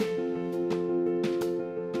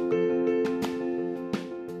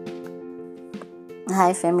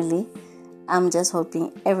Hi, family. I'm just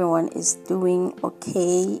hoping everyone is doing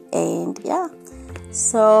okay. And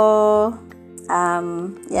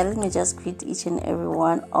let me just greet each and every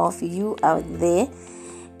one of you out there.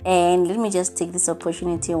 And let me just take this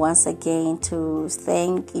opportunity once again to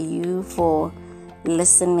thank you for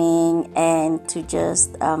listening and to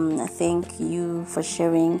just thank you for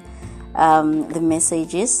sharing the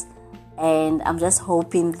messages. And I'm just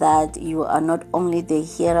hoping that you are not only the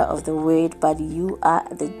hearer of the word, but you are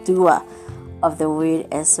the doer of the word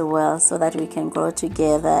as well, so that we can grow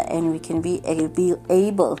together and we can be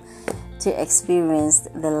able to experience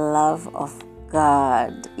the love of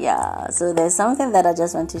God. So there's something that I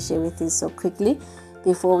just want to share with you so quickly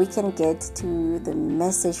before we can get to the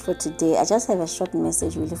message for today. I just have a short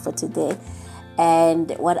message really for today,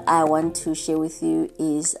 and what I want to share with you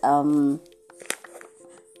is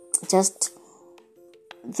just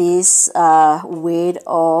this word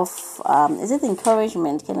of is it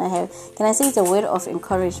encouragement? Can I say it's a word of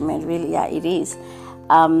encouragement? Really, it is.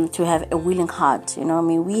 To have a willing heart.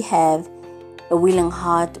 We have a willing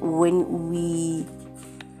heart when we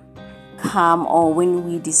come or when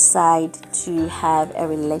we decide to have a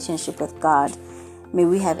relationship with God. May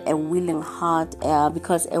we have a willing heart,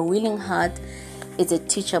 because a willing heart is a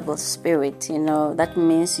teachable spirit. That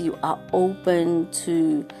means you are open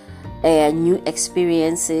to new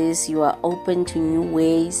experiences, you are open to new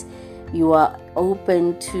ways, you are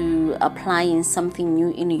open to applying something new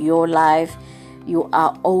in your life, you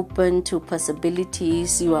are open to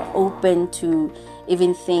possibilities, you are open to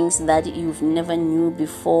even things that you've never knew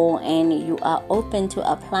before, and you are open to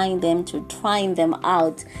applying them, to trying them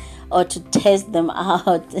out or to test them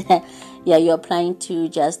out. You're applying to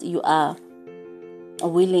you are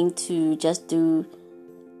willing to just do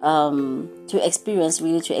to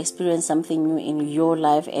experience something new in your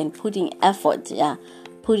life, and putting effort in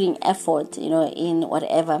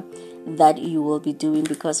whatever that you will be doing.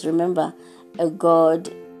 Because remember, a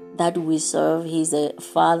God that we serve, He's a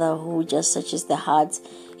Father who just searches the hearts.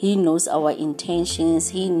 He knows our intentions.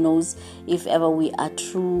 He knows if ever we are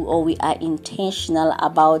true or we are intentional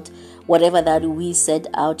about whatever that we set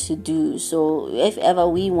out to do. So if ever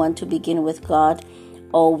we want to begin with God,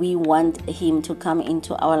 or we want Him to come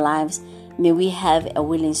into our lives, may we have a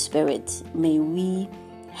willing spirit. May we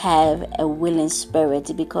have a willing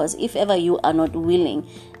spirit, because if ever you are not willing,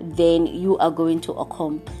 then you are going to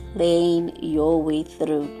complain your way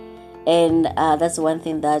through. And that's one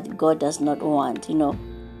thing that God does not want.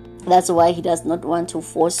 That's why He does not want to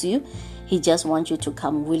force you. He just wants you to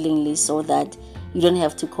come willingly, so that you don't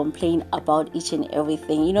have to complain about each and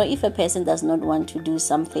everything. If a person does not want to do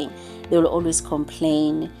something, they will always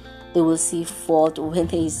complain. They will see fault when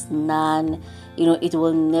there is none. It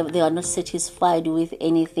will never. They are not satisfied with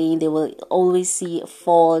anything. They will always see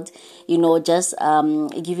fault. Just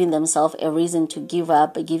giving themselves a reason to give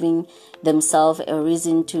up, giving themselves a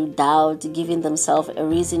reason to doubt, giving themselves a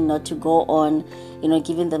reason not to go on.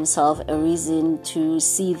 Giving themselves a reason to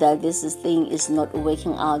see that this thing is not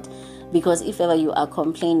working out. Because if ever you are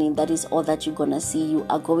complaining, that is all that you're going to see. You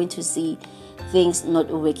are going to see things not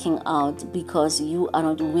working out, because you are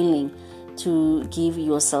not willing to give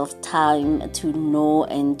yourself time to know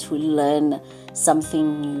and to learn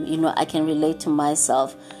something new. I can relate to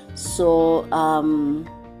myself. So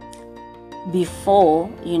before,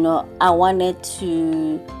 I wanted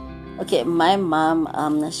to, my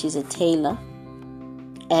mom, she's a tailor,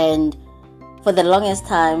 and for the longest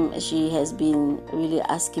time, she has been really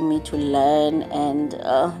asking me to learn, and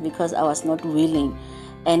because I was not willing.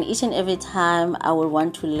 And each and every time I would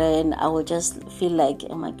want to learn, I would just feel like,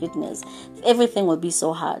 oh my goodness, everything will be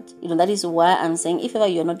so hard. That is why I'm saying, if ever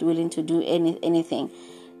you're not willing to do anything,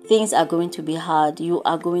 things are going to be hard. You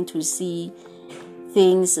are going to see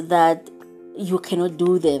things that you cannot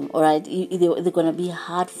do them, all right? They're going to be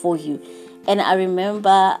hard for you. And I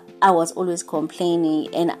remember I was always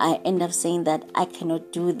complaining, and I end up saying that I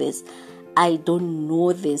cannot do this. I don't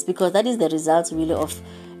know this, because that is the result really of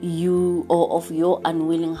you, or of your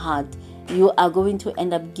unwilling heart. You are going to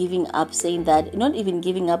end up giving up, saying that, not even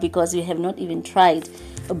giving up because you have not even tried,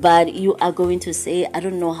 but you are going to say, I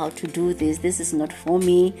don't know how to do this. This is not for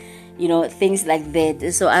me. Things like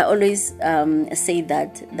that. So I always say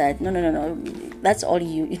that no, that's all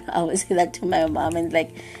you. I always say that to my mom, and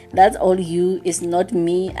like, that's all you. It's not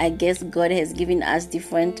me. I guess God has given us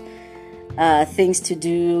different things to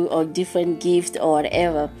do, or different gifts or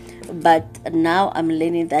whatever. But now I'm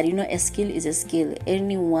learning that a skill is a skill.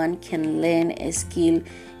 Anyone can learn a skill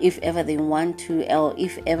if ever they want to, or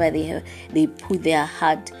if ever they put their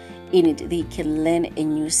heart in it. They can learn a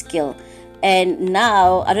new skill. And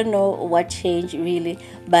now I don't know what changed really,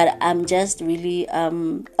 but I'm just really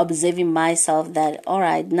observing myself that, all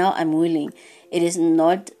right, now I'm willing. It is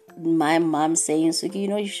not my mom saying, Suki,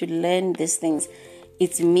 you should learn these things.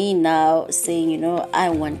 It's me now saying, I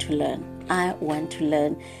want to learn. I want to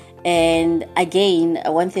learn. And again,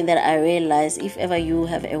 one thing that I realized, if ever you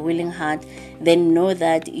have a willing heart, then know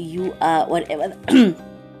that you are whatever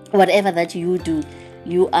whatever that you do,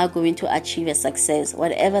 you are going to achieve a success.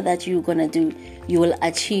 Whatever that you're going to do, you will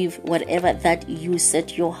achieve whatever that you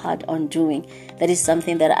set your heart on doing. That is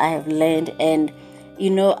something that I have learned. And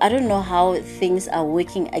I don't know how things are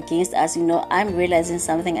working against us. I'm realizing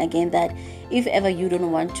something again, that if ever you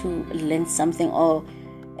don't want to learn something, or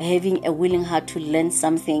having a willing heart to learn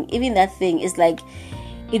something, even that thing is like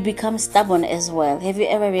it becomes stubborn as well. Have you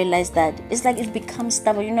ever realized that? It's like it becomes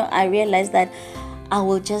stubborn. I realized that I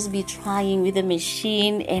will just be trying with a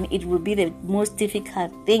machine, and it will be the most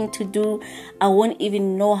difficult thing to do. I won't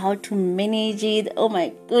even know how to manage it. Oh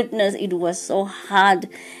my goodness, it was so hard.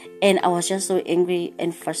 And I was just so angry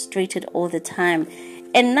and frustrated all the time.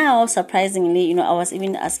 And now, surprisingly, I was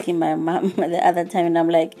even asking my mom the other time, and I'm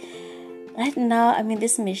like, right now,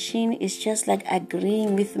 this machine is just like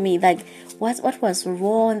agreeing with me. Like, what was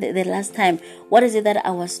wrong the last time? What is it that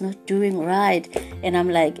I was not doing right? And I'm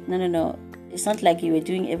like, no. It's not like you were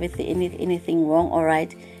doing anything wrong or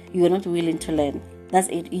right. You were not willing to learn. That's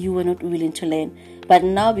it. You were not willing to learn. But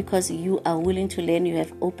now, because you are willing to learn, you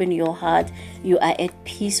have opened your heart, you are at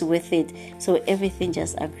peace with it. So everything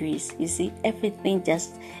just agrees. You see, everything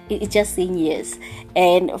it's just saying yes.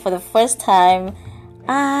 And for the first time,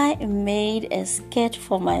 I made a skirt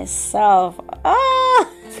for myself.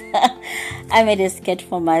 I made a skirt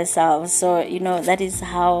for myself. So, that is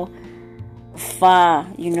how far,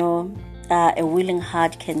 a willing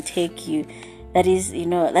heart can take you. That is,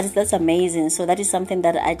 that's amazing. So that is something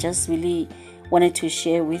that I just really wanted to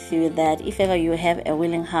share with you, that if ever you have a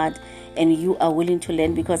willing heart and you are willing to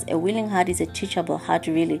learn, because a willing heart is a teachable heart,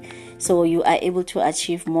 really. So you are able to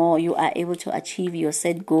achieve more. You are able to achieve your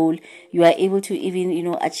set goal. You are able to even,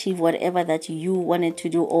 achieve whatever that you wanted to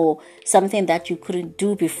do, or something that you couldn't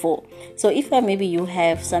do before. So if maybe you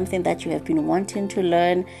have something that you have been wanting to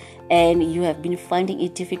learn, and you have been finding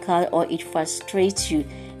it difficult, or it frustrates you,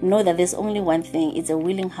 know that there's only one thing. It's a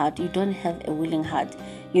willing heart. You don't have a willing heart,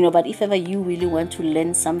 but if ever you really want to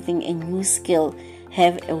learn something, a new skill,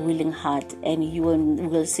 have a willing heart, and you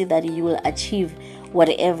will see that you will achieve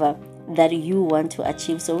whatever that you want to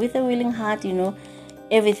achieve. So with a willing heart,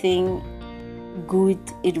 everything good,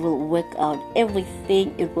 it will work out.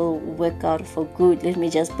 Everything, it will work out for good. Let me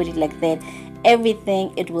just put it like that.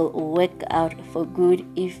 Everything, it will work out for good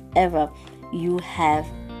if ever you have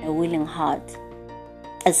a willing heart.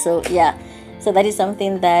 So that is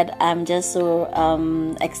something that I'm just so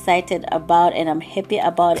excited about, and I'm happy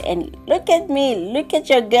about. And look at me, look at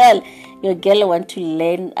your girl want to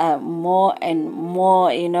learn more and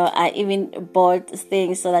more. I even bought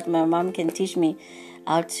things so that my mom can teach me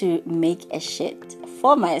how to make a shirt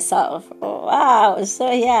for myself. Oh, wow. So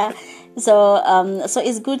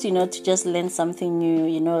it's good, to just learn something new,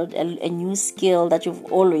 a new skill that you've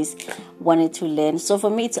always wanted to learn. So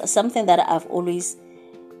for me, it's something that I've always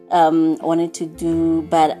wanted to do,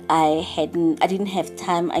 but I didn't have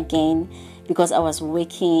time again, because I was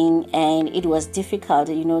working, and it was difficult,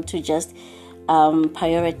 to just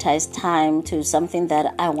prioritize time to something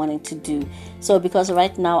that I wanted to do. So because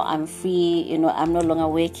right now I'm free, I'm no longer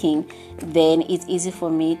working, then it's easy for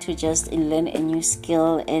me to just learn a new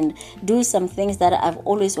skill and do some things that I've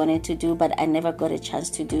always wanted to do, but I never got a chance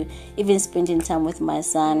to do. Even spending time with my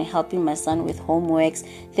son, helping my son with homeworks,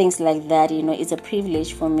 things like that, it's a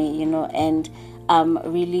privilege for me, and I'm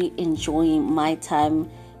really enjoying my time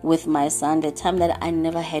with my son, the time that I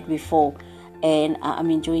never had before. And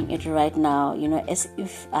I'm enjoying it right now, as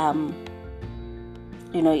if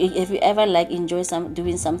if you ever enjoy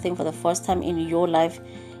doing something for the first time in your life,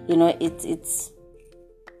 it's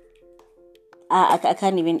I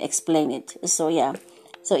can't even explain it. So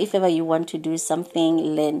if ever you want to do something,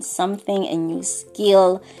 learn something, a new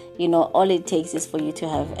skill, all it takes is for you to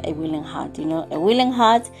have a willing heart. A willing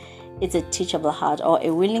heart, it's a teachable heart, or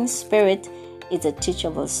a willing spirit, it's a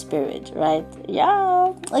teachable spirit, right? Yeah.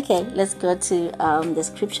 Okay, let's go to the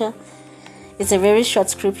scripture. It's a very short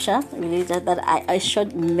scripture, really, a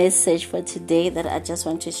short message for today that I just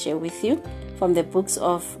want to share with you, from the books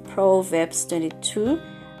of Proverbs 22,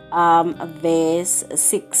 verse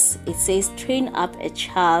 6. It says, train up a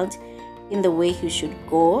child in the way he should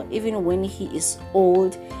go, even when he is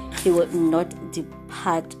old, he will not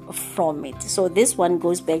depart from it. So this one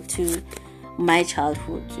goes back to my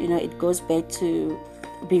childhood. It goes back to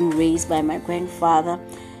being raised by my grandfather,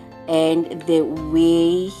 and the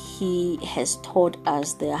way he has taught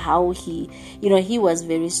us, how he, he was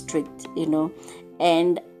very strict,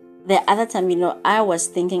 and the other time, I was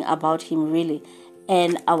thinking about him really,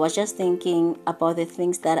 and I was just thinking about the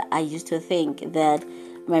things that I used to think, that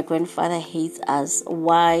my grandfather hates us.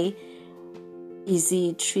 Why is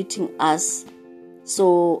he treating us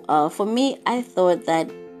so? For me, I thought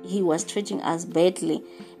that he was treating us badly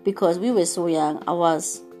because we were so young. I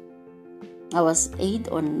was 8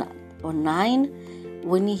 or 9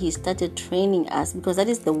 when he started training us, because that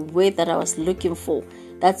is the word that I was looking for.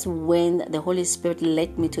 That's when the Holy Spirit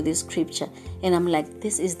led me to this scripture, and I'm like,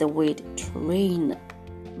 this is the word, train.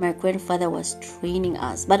 My grandfather was training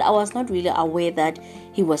us, but I was not really aware that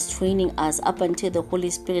he was training us up until the Holy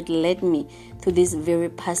Spirit led me to this very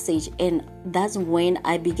passage. And that's when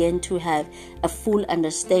I began to have a full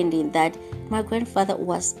understanding that my grandfather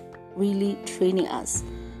was really training us.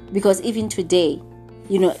 Because even today,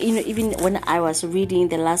 even when I was reading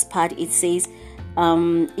the last part, it says,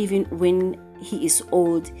 even when he is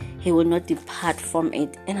old, he will not depart from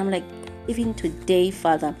it. And I'm like, even today,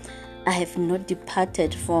 Father, I have not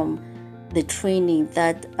departed from the training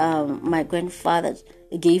that my grandfather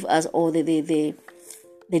gave us, or the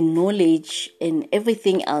knowledge and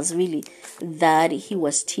everything else really that he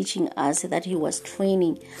was teaching us, that he was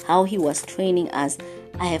training, how he was training us.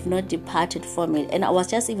 I have not departed from it. And I was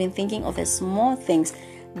just even thinking of the small things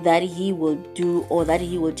that he will do, or that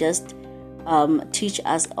he will just teach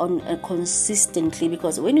us on consistently.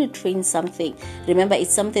 Because when you train something, remember,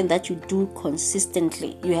 it's something that you do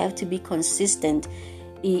consistently. You have to be consistent.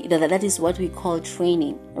 That is what we call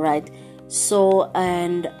training, right? So,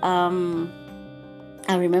 and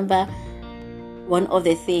I remember one of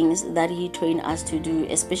the things that he trained us to do,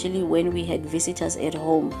 especially when we had visitors at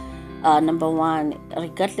home. Number one,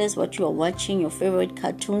 regardless what you are watching, your favorite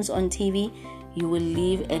cartoons on TV, you will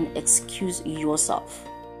leave and excuse yourself.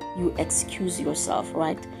 You excuse yourself,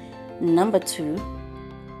 right? Number two,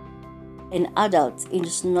 an adult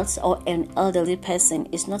is not, or an elderly person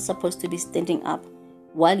is not supposed to be standing up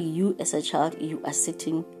while you, as a child, you are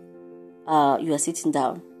sitting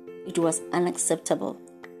down. It was unacceptable,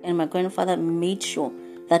 and my grandfather made sure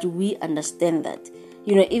that we understand that.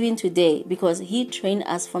 Even today, because he trained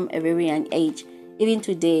us from a very young age, even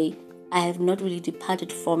today, I have not really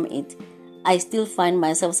departed from it. I still find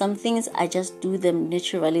myself, some things I just do them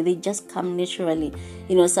naturally. They just come naturally.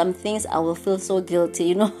 Some things I will feel so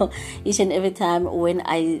guilty, each and every time when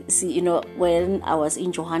I see, when I was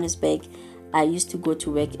in Johannesburg, I used to go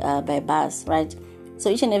to work by bus, right? So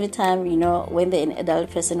each and every time, when an adult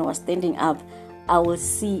person was standing up, I will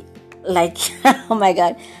see, like, oh my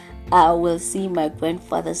God, I will see my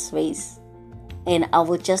grandfather's face. And I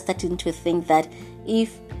will just start to think that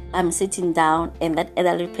if I'm sitting down and that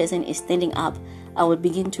elderly person is standing up, I will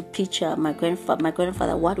begin to picture my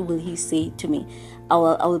grandfather. What will he say to me? I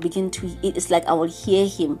will begin to, it's like I will hear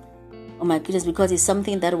him. Oh my goodness, because it's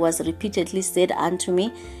something that was repeatedly said unto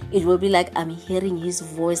me. It will be like I'm hearing his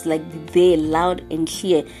voice, like there, loud and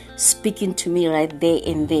clear, speaking to me right there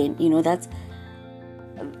and then. That's,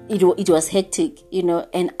 it was hectic,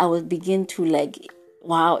 and I will begin to like,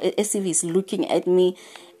 wow, as if he's looking at me.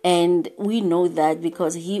 And we know that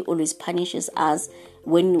because he always punishes us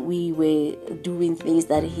when we were doing things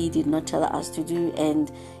that he did not tell us to do,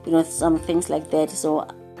 and some things like that. So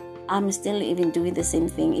I'm still even doing the same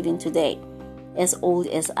thing even today. As old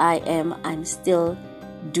as I am, I'm still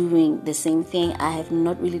doing the same thing. I have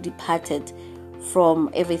not really departed from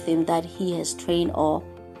everything that he has trained or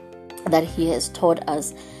that he has taught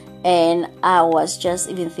us. And I was just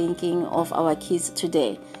even thinking of our kids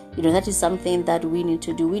today. That is something that we need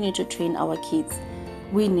to do. We need to train our kids.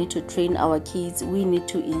 We need to train our kids. We need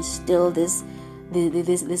to instill this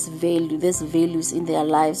values in their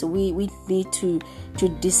lives. We need to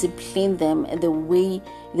discipline them the way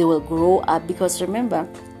they will grow up. Because remember,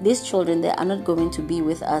 these children, they are not going to be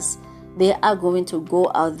with us. They are going to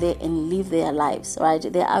go out there and live their lives, right?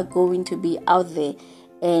 They are going to be out there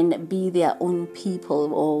and be their own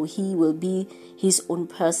people, or he will be his own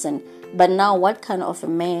person. But now, what kind of a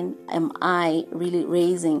man am I really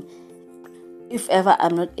raising if ever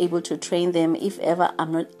I'm not able to train them, if ever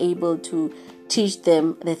I'm not able to teach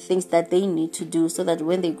them the things that they need to do, so that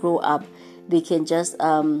when they grow up, they can just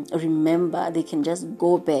remember, they can just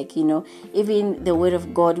go back, Even the word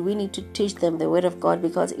of God, we need to teach them the word of God,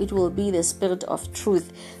 because it will be the spirit of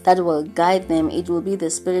truth that will guide them. It will be the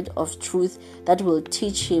spirit of truth that will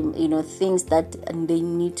teach him, things that they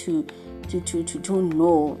need to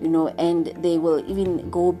know, and they will even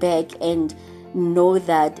go back and know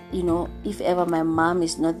that, if ever my mom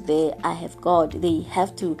is not there, I have God. They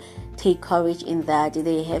have to take courage in that.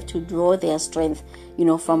 They have to draw their strength,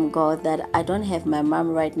 from God, that I don't have my mom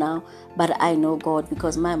right now, but I know God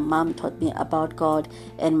because my mom taught me about God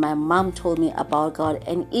and my mom told me about God.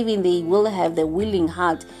 And even they will have the willing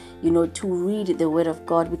heart, to read the word of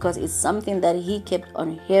God, because it's something that he kept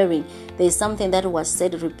on hearing. There's something that was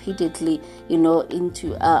said repeatedly, and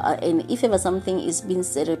if ever something is being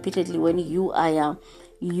said repeatedly, when you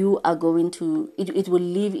are going to, it will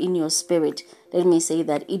live in your spirit. Let me say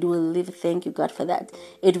that it will live. Thank you, God, for that.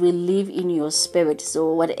 It will live in your spirit.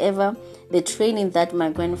 So whatever the training that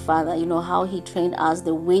my grandfather, how he trained us,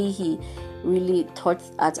 the way he really taught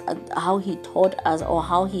us, how he taught us, or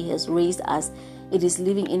how he has raised us, it is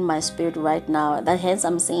living in my spirit right now. That hence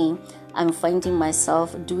I'm saying I'm finding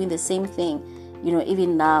myself doing the same thing,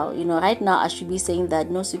 even now. Right now I should be saying that,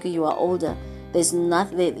 no, Suki, you are older. There's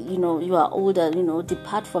nothing, you are older,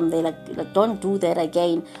 depart from there. Like don't do that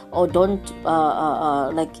again, or don't,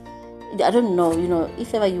 I don't know,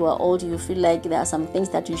 if ever you are old, you feel like there are some things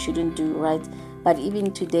that you shouldn't do, right? But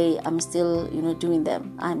even today, I'm still, doing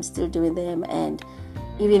them. I'm still doing them. And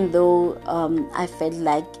even though I felt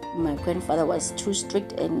like my grandfather was too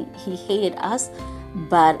strict and he hated us,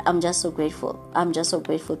 but I'm just so grateful. I'm just so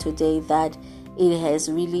grateful today that it has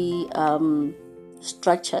really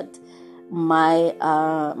structured my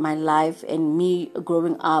life, and me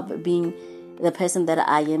growing up being the person that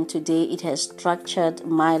I am today. It has structured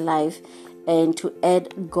my life, and to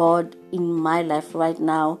add God in my life right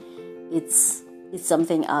now, it's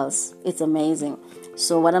something else. It's amazing.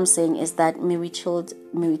 So what I'm saying is that may we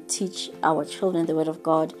teach our children the word of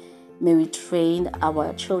God. May we train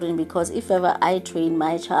our children, because if ever I train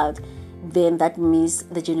my child, then that means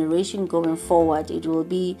the generation going forward, it will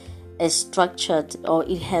be as structured, or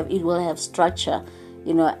it will have structure,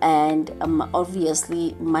 and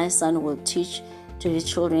obviously my son will teach to his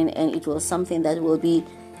children, and it will something that will be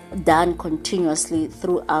done continuously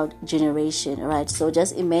throughout generation, right? So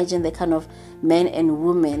just imagine the kind of men and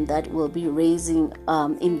women that will be raising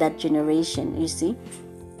in that generation, you see.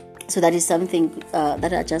 So that is something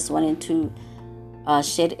that I just wanted to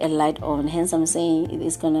shed a light on. Hence I'm saying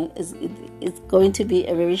it's going to be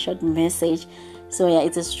a very short message. So yeah,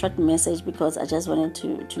 it's a short message because I just wanted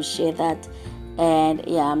to share that. And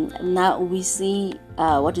yeah, now we see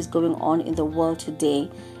what is going on in the world today,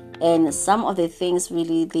 and some of the things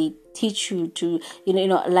really they teach you to,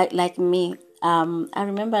 like me. I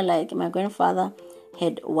remember, like, my grandfather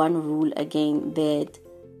had one rule again, that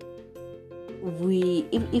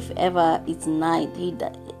if ever it's night, he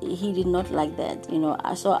did not like that.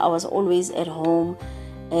 So I was always at home,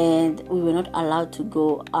 and we were not allowed to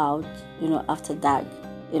go out, after dark,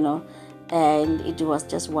 and it was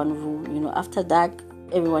just one rule, after dark,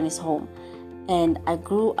 everyone is home. And I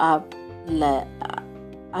grew up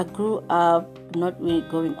not really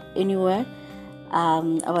going anywhere. I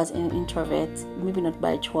was an introvert, maybe not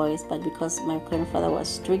by choice, but because my grandfather was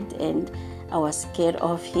strict and I was scared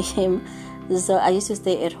of him. So I used to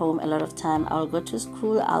stay at home a lot of time. I'll go to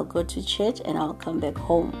school, I'll go to church, and I'll come back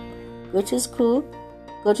home. Go to school,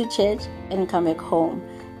 go to church, and come back home.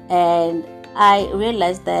 And I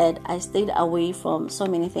realized that I stayed away from so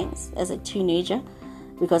many things as a teenager,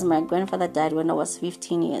 because my grandfather died when I was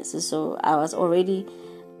 15 years. So I was already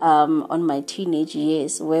on my teenage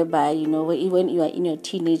years, whereby, when you are in your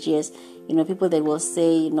teenage years, people that will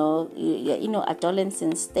say,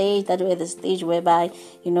 adolescent stage, that way the stage whereby,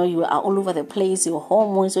 you are all over the place, your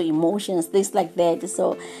hormones, your emotions, things like that.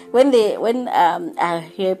 So when I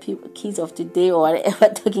hear kids of today or whatever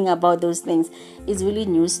talking about those things, it's really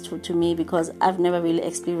news to me, because I've never really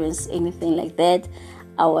experienced anything like that.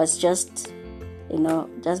 I was just,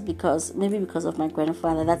 just because of my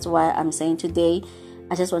grandfather. That's why I'm saying today,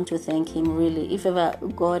 I just want to thank him, really. If ever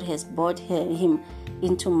God has brought him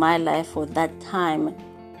into my life for that time,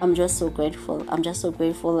 I'm just so grateful. And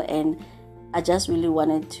I just really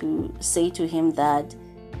wanted to say to him that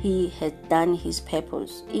he had done his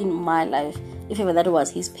purpose in my life. If ever that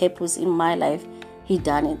was his purpose in my life, he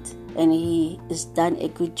done it, and he has done a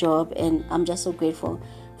good job, and I'm just so grateful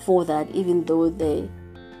for that. Even though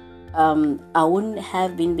I wouldn't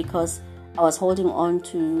have been, because I was holding on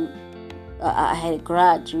to, I had a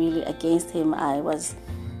grudge really against him. I was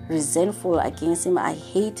resentful against him. I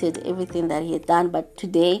hated everything that he had done. But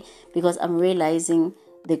today, because I'm realizing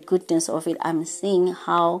the goodness of it, I'm seeing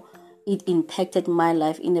how it impacted my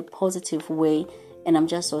life in a positive way, and I'm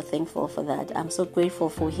just so thankful for that. I'm so grateful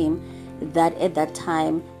for him, that at that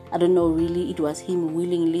time, I don't know really, it was him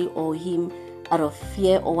willingly or him out of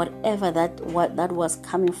fear or whatever that was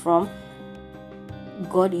coming from.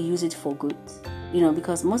 God used it for good.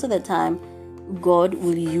 because most of the time God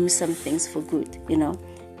will use some things for good,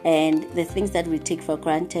 and the things that we take for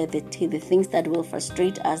granted, the things that will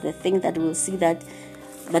frustrate us, the things that we'll see that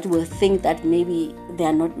will think that maybe they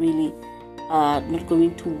are not really not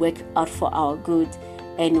going to work out for our good,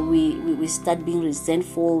 and we start being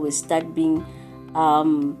resentful, we start being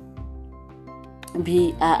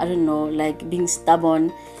being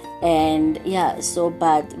stubborn, and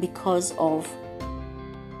but because of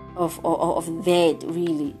that,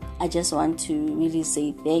 really, I just want to really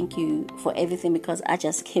say thank you for everything, because I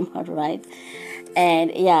just came out right.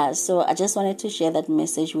 And so I just wanted to share that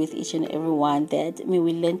message with each and everyone, that we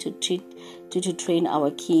learn to train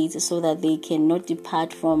our kids so that they cannot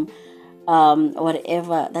depart from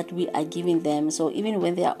whatever that we are giving them. So even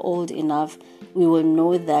when they are old enough, we will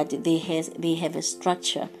know that they have a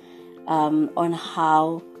structure on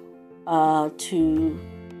how to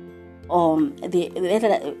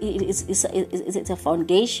it's a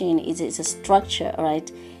foundation, it's a structure,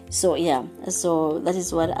 right? So that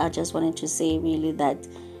is what I just wanted to say, really, that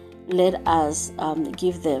let us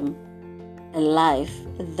give them a life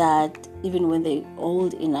that even when they're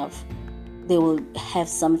old enough, they will have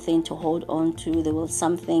something to hold on to. They will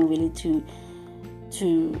something really to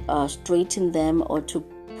straighten them, or to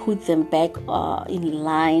put them back in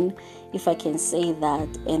line, if I can say that.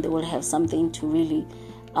 And they will have something to really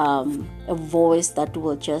a voice that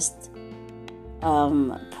will just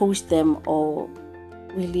push them, or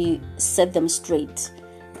really set them straight.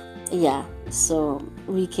 So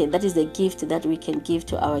that is the gift that we can give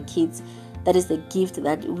to our kids. That is the gift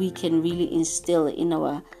that we can really instill in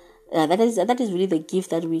our that is really the gift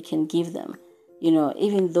that we can give them.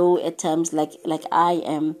 Even though at times, like I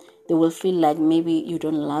am, they will feel like maybe you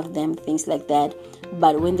don't love them, things like that.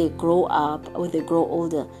 But when they grow up, when they grow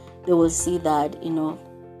older, they will see that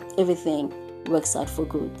everything works out for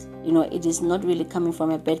good. It is not really coming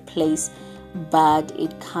from a bad place, but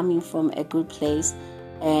it coming from a good place.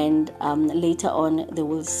 And later on, they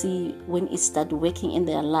will see, when it start working in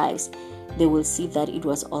their lives, they will see that it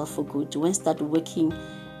was all for good. When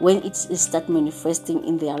it start manifesting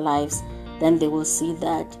in their lives, then they will see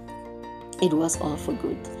that it was all for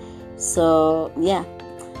good. So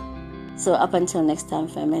so up until next time,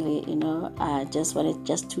 family, I just wanted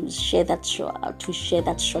to share that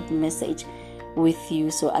short message with you.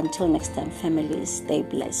 So until next time, family, stay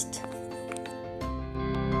blessed.